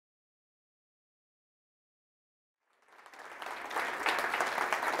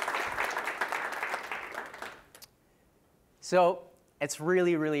So it's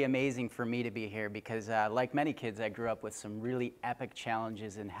really, really amazing for me to be here because like many kids, I grew up with some really epic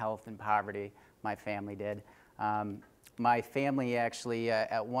challenges in health and poverty. My family did. My family actually,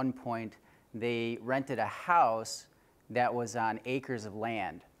 at one point, they rented a house that was on acres of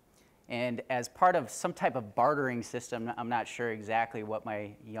land. And as part of some type of bartering system, I'm not sure exactly what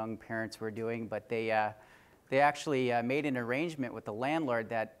my young parents were doing, but they actually made an arrangement with the landlord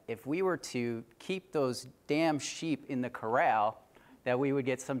that if we were to keep those damn sheep in the corral, that we would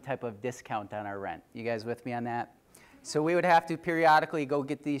get some type of discount on our rent. You guys with me on that? So we would have to periodically go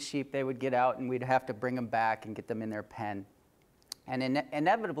get these sheep. They would get out, and we'd have to bring them back and get them in their pen. And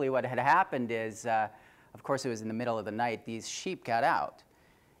inevitably what had happened is, of course it was in the middle of the night, these sheep got out.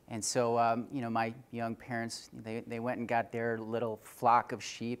 And so, you know, my young parents, they went and got their little flock of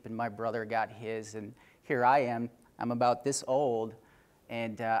sheep, and my brother got his, and here I am. I'm about this old,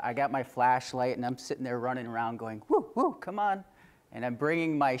 and I got my flashlight, and I'm sitting there running around going, whoo, whoo, come on. And I'm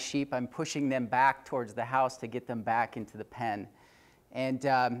bringing my sheep, I'm pushing them back towards the house to get them back into the pen. And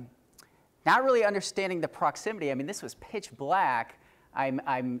not really understanding the proximity. I mean, this was pitch black.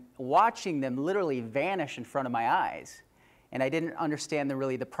 I'm watching them literally vanish in front of my eyes. And I didn't understand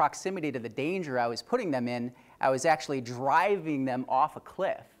the proximity to the danger I was putting them in. I was actually driving them off a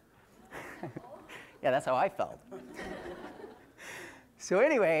cliff. Yeah, that's how I felt. So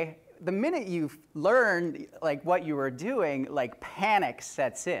anyway, the minute you learned like what you were doing, like panic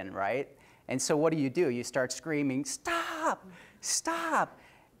sets in, right? And so what do? You start screaming, stop, stop.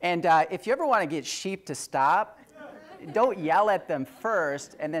 And if you ever want to get sheep to stop, don't yell at them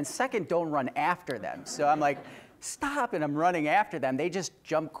first, and then second, don't run after them. So I'm like, stop, and I'm running after them. They just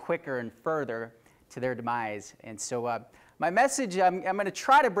jump quicker and further to their demise. And so my message, I'm going to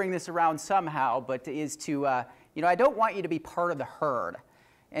try to bring this around somehow, but is to, you know, I don't want you to be part of the herd.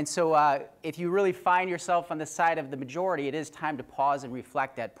 And so if you really find yourself on the side of the majority, it is time to pause and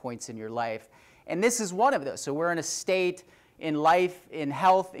reflect at points in your life. And this is one of those. So we're in a state in life, in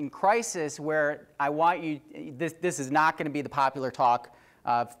health, in crisis, where I want you, this is not going to be the popular talk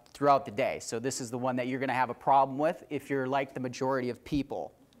throughout the day. So this is the one that you're going to have a problem with if you're like the majority of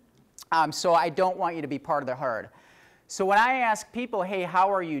people. So I don't want you to be part of the herd. So when I ask people, hey,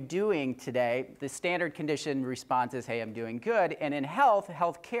 how are you doing today? The standard condition response is, hey, I'm doing good. And in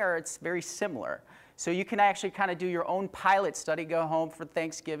healthcare, it's very similar. So you can actually kind of do your own pilot study, go home for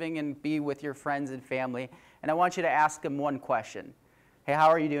Thanksgiving and be with your friends and family. And I want you to ask them one question. Hey, how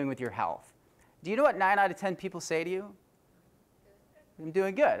are you doing with your health? Do you know what 9 out of 10 people say to you? I'm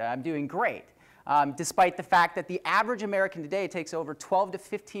doing good. I'm doing great. Despite the fact that the average American today takes over 12 to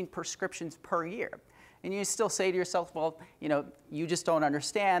 15 prescriptions per year. And you still say to yourself, well, you know, you just don't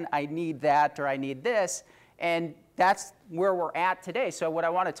understand. I need that or I need this. And that's where we're at today. So what I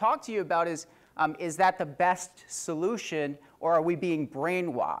want to talk to you about is that the best solution, or are we being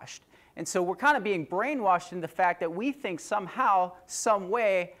brainwashed? And so we're kind of being brainwashed in the fact that we think somehow, some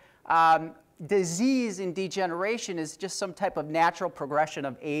way, disease and degeneration is just some type of natural progression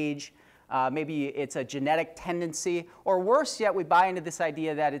of age. Maybe it's a genetic tendency. Or worse yet, we buy into this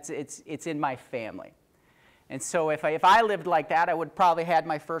idea that it's in my family. And so if I lived like that, I would probably had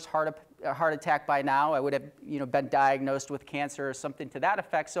my first heart attack by now. I would have, you know, been diagnosed with cancer or something to that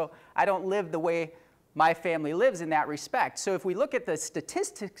effect. So I don't live the way my family lives in that respect. So if we look at the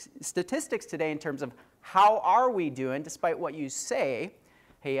statistics today in terms of how are we doing, despite what you say,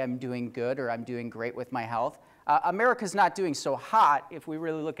 hey, I'm doing good or I'm doing great with my health, America's not doing so hot if we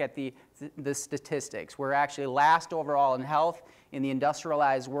really look at the statistics. We're actually last overall in health in the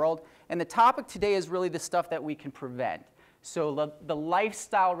industrialized world. And the topic today is really the stuff that we can prevent. So the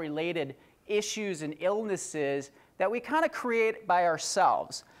lifestyle-related issues and illnesses that we kind of create by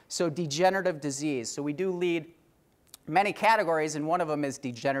ourselves. So degenerative disease. So we do lead many categories, and one of them is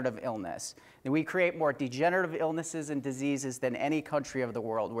degenerative illness. And we create more degenerative illnesses and diseases than any country of the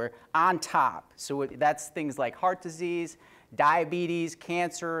world. We're on top. So that's things like heart disease, diabetes,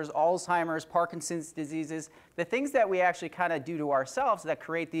 cancers, Alzheimer's, Parkinson's diseases, the things that we actually kind of do to ourselves that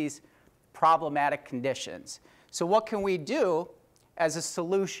create these problematic conditions. So what can we do as a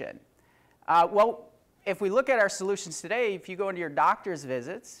solution? Well, if we look at our solutions today, if you go into your doctor's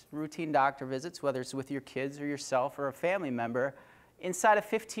visits, routine doctor visits, whether it's with your kids or yourself or a family member, inside of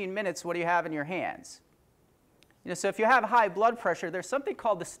 15 minutes, what do you have in your hands? You know, so if you have high blood pressure, there's something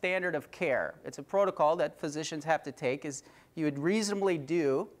called the standard of care. It's a protocol that physicians have to take, is you would reasonably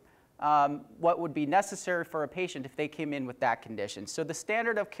do what would be necessary for a patient if they came in with that condition. So the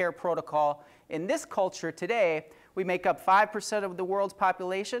standard of care protocol in this culture today, we make up 5% of the world's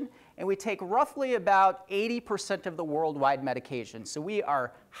population, and we take roughly about 80% of the worldwide medication. So we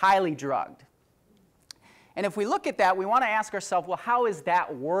are highly drugged. And if we look at that, we want to ask ourselves, well, how is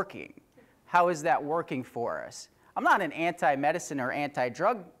that working? How is that working for us? I'm not an anti-medicine or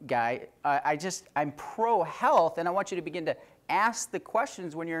anti-drug guy. I'm pro-health, and I want you to begin to ask the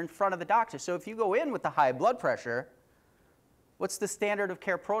questions when you're in front of the doctor. So if you go in with the high blood pressure, what's the standard of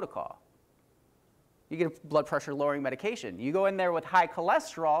care protocol? You get a blood pressure lowering medication. You go in there with high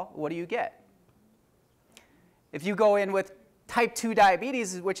cholesterol, what do you get? If you go in with type 2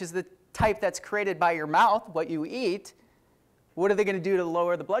 diabetes, which is the type that's created by your mouth, what you eat, what are they going to do to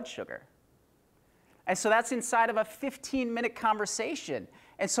lower the blood sugar? And so that's inside of a 15-minute conversation.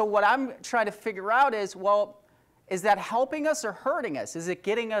 And so what I'm trying to figure out is, well, is that helping us or hurting us? Is it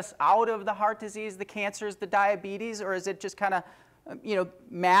getting us out of the heart disease, the cancers, the diabetes, or is it just kind of,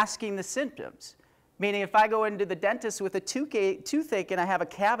 masking the symptoms? Meaning if I go into the dentist with a toothache and I have a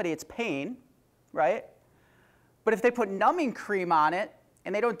cavity, it's pain, right? But if they put numbing cream on it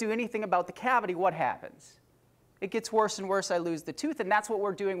and they don't do anything about the cavity, what happens? It gets worse and worse, I lose the tooth, and that's what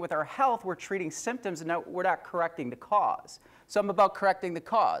we're doing with our health. We're treating symptoms, and we're not correcting the cause. So I'm about correcting the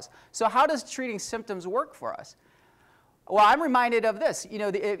cause. So how does treating symptoms work for us? Well, I'm reminded of this.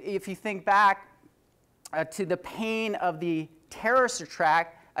 If you think back to the pain of the terrorist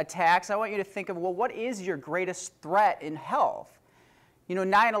attacks, I want you to think of, well, what is your greatest threat in health?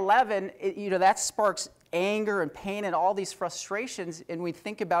 9/11, that sparks anger and pain and all these frustrations, and we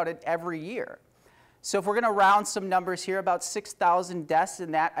think about it every year. So if we're going to round some numbers here, about 6,000 deaths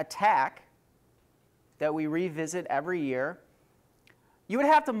in that attack that we revisit every year, you would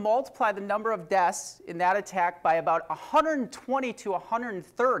have to multiply the number of deaths in that attack by about 120 to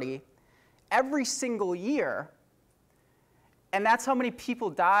 130 every single year, and that's how many people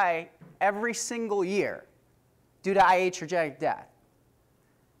die every single year due to iatrogenic death.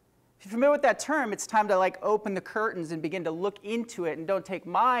 If you're familiar with that term, it's time to open the curtains and begin to look into it, and don't take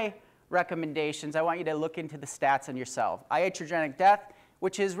my recommendations. I want you to look into the stats on yourself. Iatrogenic death,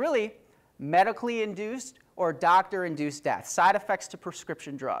 which is really medically induced or doctor-induced death, side effects to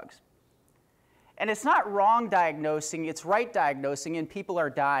prescription drugs. And it's not wrong diagnosing, it's right diagnosing, and people are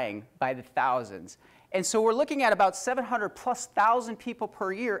dying by the thousands. And so we're looking at about 700,000+ people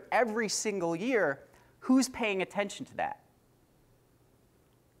per year, every single year. Who's paying attention to that?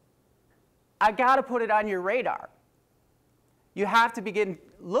 I got to put it on your radar. You have to begin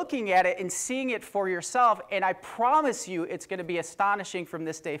looking at it and seeing it for yourself, and I promise you it's going to be astonishing from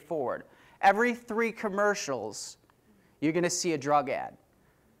this day forward. Every 3 commercials, you're going to see a drug ad,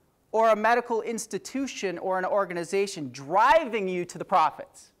 or a medical institution or an organization driving you to the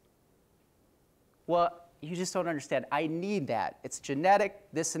profits. Well, you just don't understand. I need that. It's genetic,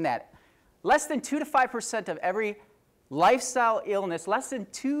 this and that. Less than 2 to 5% of every lifestyle illness, less than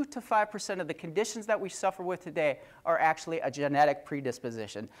 2 to 5% of the conditions that we suffer with today are actually a genetic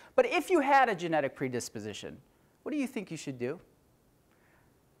predisposition. But if you had a genetic predisposition, what do you think you should do?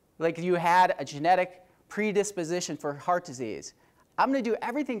 Like you had a genetic predisposition for heart disease. I'm going to do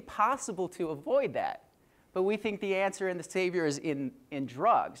everything possible to avoid that. But we think the answer and the savior is in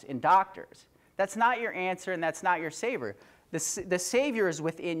drugs, in doctors. That's not your answer, and that's not your savior. The savior is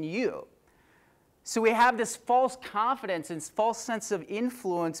within you. So we have this false confidence and false sense of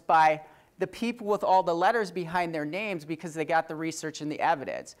influence by the people with all the letters behind their names because they got the research and the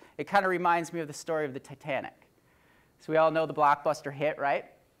evidence. It kind of reminds me of the story of the Titanic. So we all know the blockbuster hit, right?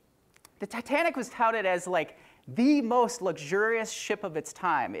 The Titanic was touted as the most luxurious ship of its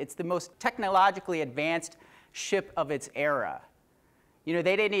time. It's the most technologically advanced ship of its era. They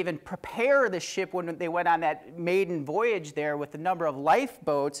didn't even prepare the ship when they went on that maiden voyage there with the number of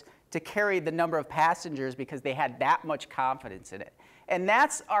lifeboats to carry the number of passengers because they had that much confidence in it. And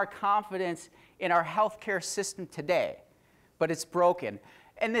that's our confidence in our healthcare system today, but it's broken.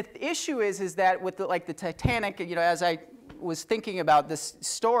 And the issue is that with the Titanic, as I was thinking about this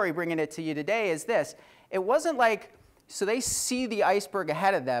story, bringing it to you today, is this. It wasn't so they see the iceberg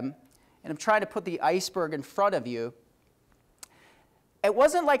ahead of them, and I'm trying to put the iceberg in front of you. It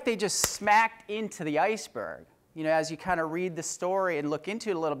wasn't like they just smacked into the iceberg. As you kind of read the story and look into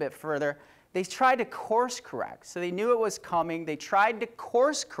it a little bit further, they tried to course correct. So they knew it was coming. They tried to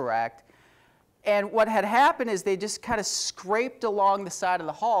course correct. And what had happened is they just kind of scraped along the side of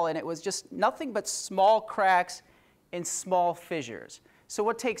the hull, and it was just nothing but small cracks and small fissures. So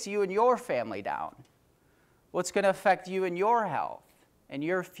what takes you and your family down? What's going to affect you and your health and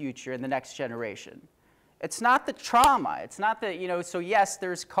your future and the next generation? It's not the trauma. It's not the, so yes,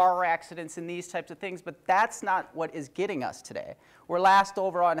 there's car accidents and these types of things, but that's not what is getting us today. We're last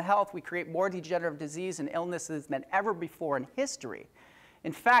over on health. We create more degenerative disease and illnesses than ever before in history.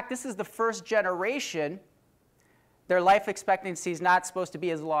 In fact, this is the first generation their life expectancy is not supposed to be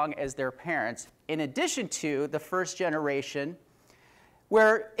as long as their parents, in addition to the first generation,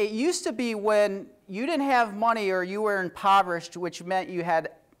 where it used to be when you didn't have money or you were impoverished, which meant you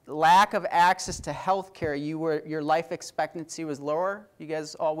had lack of access to health care, your life expectancy was lower. You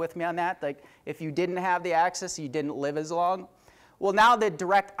guys all with me on that? Like, if you didn't have the access, you didn't live as long. Well, now the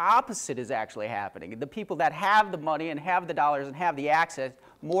direct opposite is actually happening. The people that have the money and have the dollars and have the access,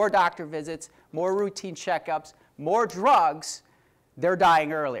 more doctor visits, more routine checkups, more drugs, they're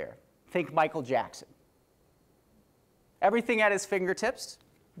dying earlier. Think Michael Jackson. Everything at his fingertips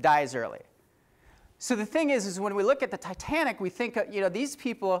dies early. So the thing is when we look at the Titanic, we think, these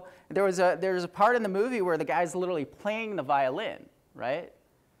people, there was a part in the movie where the guy's literally playing the violin, right?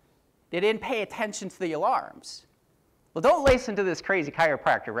 They didn't pay attention to the alarms. Well, don't listen to this crazy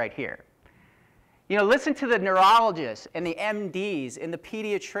chiropractor right here. Listen to the neurologists and the MDs and the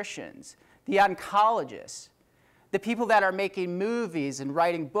pediatricians, the oncologists, the people that are making movies and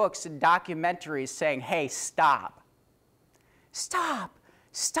writing books and documentaries saying, hey, stop. Stop.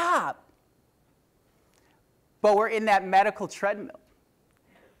 Stop. But we're in that medical treadmill.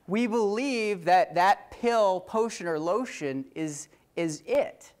 We believe that that pill, potion, or lotion is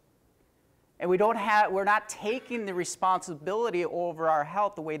it. And we're not taking the responsibility over our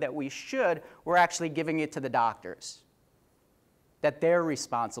health the way that we should. We're actually giving it to the doctors, that they're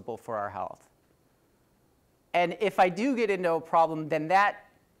responsible for our health. And if I do get into a problem, then that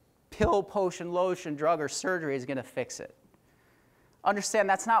pill, potion, lotion, drug, or surgery is going to fix it. Understand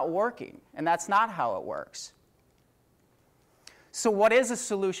that's not working, and that's not how it works. So what is a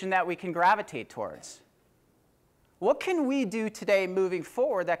solution that we can gravitate towards? What can we do today moving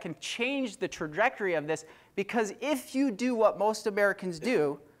forward that can change the trajectory of this? Because if you do what most Americans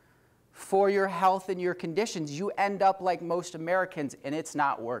do for your health and your conditions, you end up like most Americans, and it's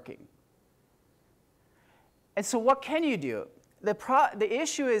not working. And so what can you do? The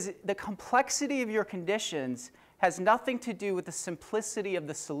issue is the complexity of your conditions has nothing to do with the simplicity of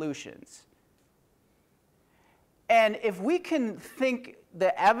the solutions. And if we can think,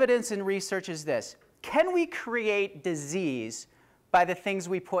 the evidence and research is this: can we create disease by the things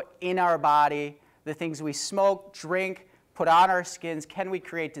we put in our body, the things we smoke, drink, put on our skins? Can we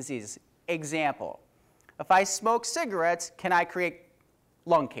create disease? Example, if I smoke cigarettes, can I create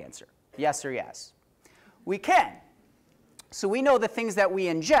lung cancer? Yes or yes? We can. So we know the things that we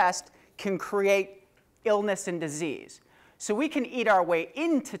ingest can create illness and disease. So we can eat our way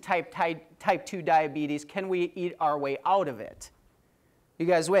into type 2 diabetes. Can we eat our way out of it? You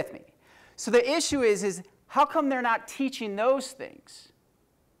guys with me? So the issue is how come they're not teaching those things?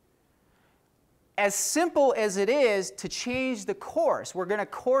 As simple as it is to change the course, we're going to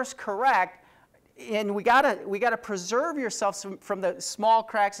course correct, and we gotta preserve yourself from the small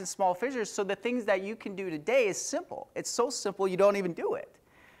cracks and small fissures. So the things that you can do today is simple. It's so simple you don't even do it,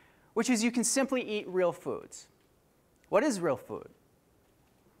 which is you can simply eat real foods. What is real food?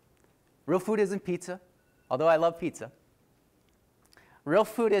 Real food isn't pizza, although I love pizza. Real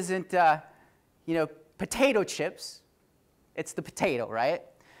food isn't, potato chips. It's the potato, right?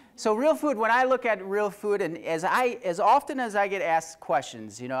 So real food, when I look at real food, and as often as I get asked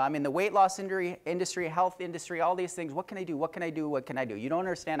questions, I'm in the weight loss industry, health industry, all these things, what can I do, what can I do, what can I do? You don't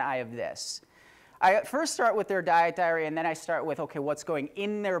understand, I have this. I first start with their dietary, and then I start with, okay, what's going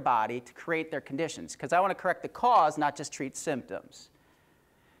in their body to create their conditions? Because I want to correct the cause, not just treat symptoms.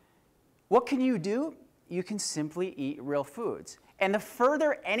 What can you do? You can simply eat real foods. And the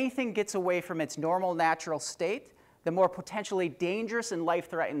further anything gets away from its normal, natural state, the more potentially dangerous and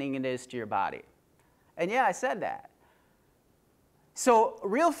life-threatening it is to your body. And yeah, I said that. So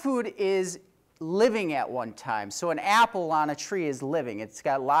real food is living at one time. So an apple on a tree is living. It's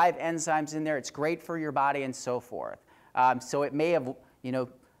got live enzymes in there. It's great for your body and so forth. So it may have,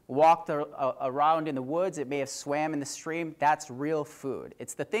 walked around in the woods. It may have swam in the stream. That's real food.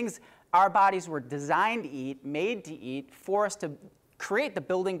 It's the things our bodies were designed to eat, made to eat, for us to create the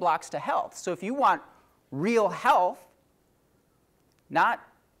building blocks to health. So if you want real health, not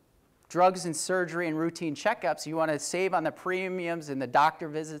drugs and surgery and routine checkups, you want to save on the premiums and the doctor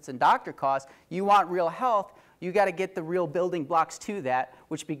visits and doctor costs, you want real health, you got to get the real building blocks to that,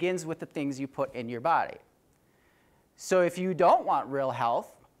 which begins with the things you put in your body. So if you don't want real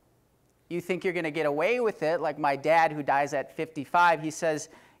health, you think you're going to get away with it, like my dad who dies at 55, he says,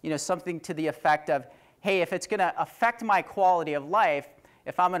 something to the effect of, hey, if it's going to affect my quality of life,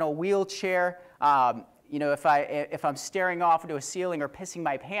 if I'm in a wheelchair, if I'm staring off into a ceiling or pissing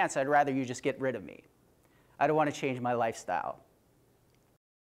my pants, I'd rather you just get rid of me. I don't want to change my lifestyle.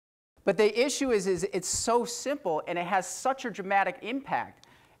 But the issue is it's so simple and it has such a dramatic impact.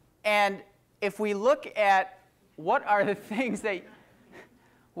 And if we look at what are the things that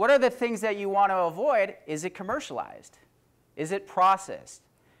you want to avoid? Is it commercialized? Is it processed?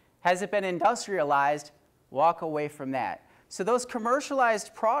 Has it been industrialized? Walk away from that. So those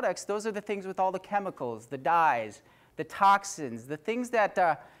commercialized products, those are the things with all the chemicals, the dyes, the toxins, the things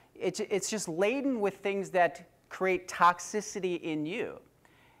that, it's just laden with things that create toxicity in you.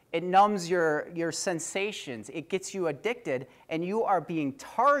 It numbs your sensations. It gets you addicted, and you are being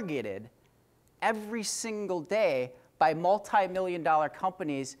targeted every single day by multi-million-dollar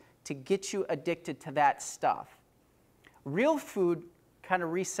companies to get you addicted to that stuff. Real food kind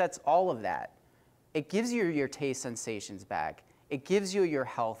of resets all of that. It gives you your taste sensations back. It gives you your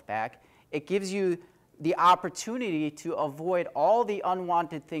health back. It gives you the opportunity to avoid all the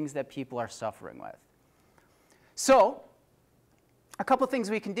unwanted things that people are suffering with. So, a couple things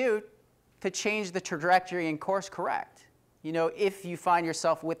we can do to change the trajectory and course correct. You know, if you find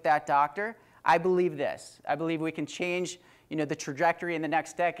yourself with that doctor, I believe this. I believe we can change, the trajectory in the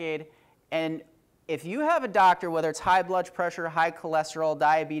next decade. And if you have a doctor, whether it's high blood pressure, high cholesterol,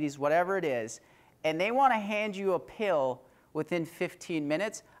 diabetes, whatever it is, and they want to hand you a pill within 15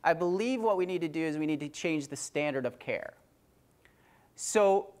 minutes, I believe what we need to do is we need to change the standard of care.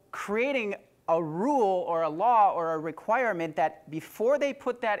 So creating a rule or a law or a requirement that before they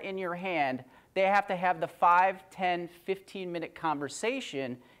put that in your hand, they have to have the 5, 10, 15-minute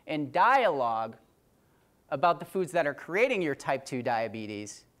conversation and dialogue about the foods that are creating your type 2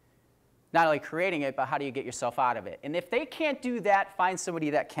 diabetes. Not only creating it, but how do you get yourself out of it? And if they can't do that, find somebody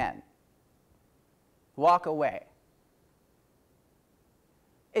that can. Walk away.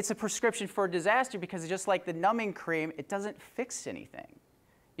 It's a prescription for disaster because just like the numbing cream, it doesn't fix anything.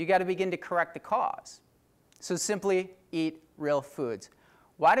 You got to begin to correct the cause. So simply eat real foods.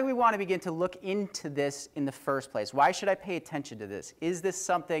 Why do we want to begin to look into this in the first place? Why should I pay attention to this? Is this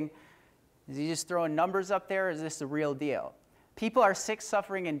something, is he just throwing numbers up there, or is this the real deal? People are sick,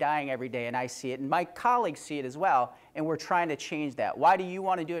 suffering, and dying every day, and I see it, and my colleagues see it as well, and we're trying to change that. Why do you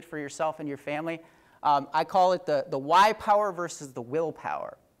want to do it for yourself and your family? I call it the why power versus the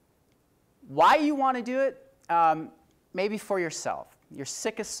willpower. Why you want to do it? Maybe for yourself. You're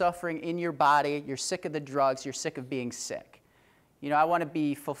sick of suffering in your body. You're sick of the drugs. You're sick of being sick. I want to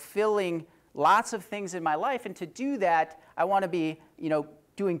be fulfilling lots of things in my life, and to do that, I want to be,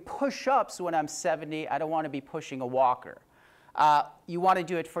 doing push-ups when I'm 70. I don't want to be pushing a walker. You want to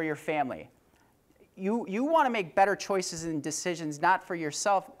do it for your family. You want to make better choices and decisions, not for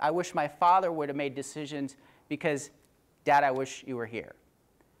yourself. I wish my father would have made decisions because, Dad, I wish you were here.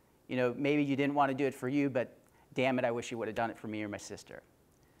 Maybe you didn't want to do it for you, but damn it, I wish you would have done it for me or my sister.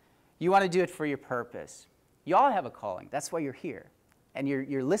 You want to do it for your purpose. You all have a calling. That's why you're here. And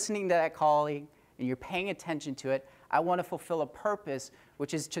you're listening to that calling, and you're paying attention to it. I want to fulfill a purpose,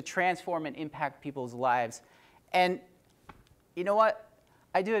 which is to transform and impact people's lives. And you know what?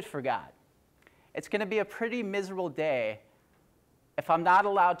 I do it for God. It's going to be a pretty miserable day if I'm not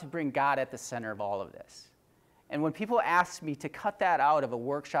allowed to bring God at the center of all of this. And when people ask me to cut that out of a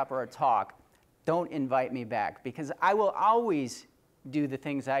workshop or a talk, don't invite me back, because I will always do the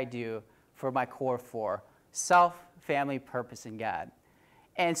things I do for my core four: self, family, purpose, and God.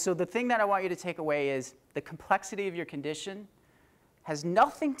 And so the thing that I want you to take away is the complexity of your condition has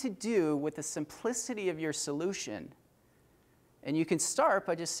nothing to do with the simplicity of your solution. And you can start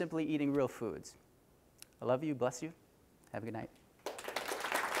by just simply eating real foods. I love you, bless you, have a good night.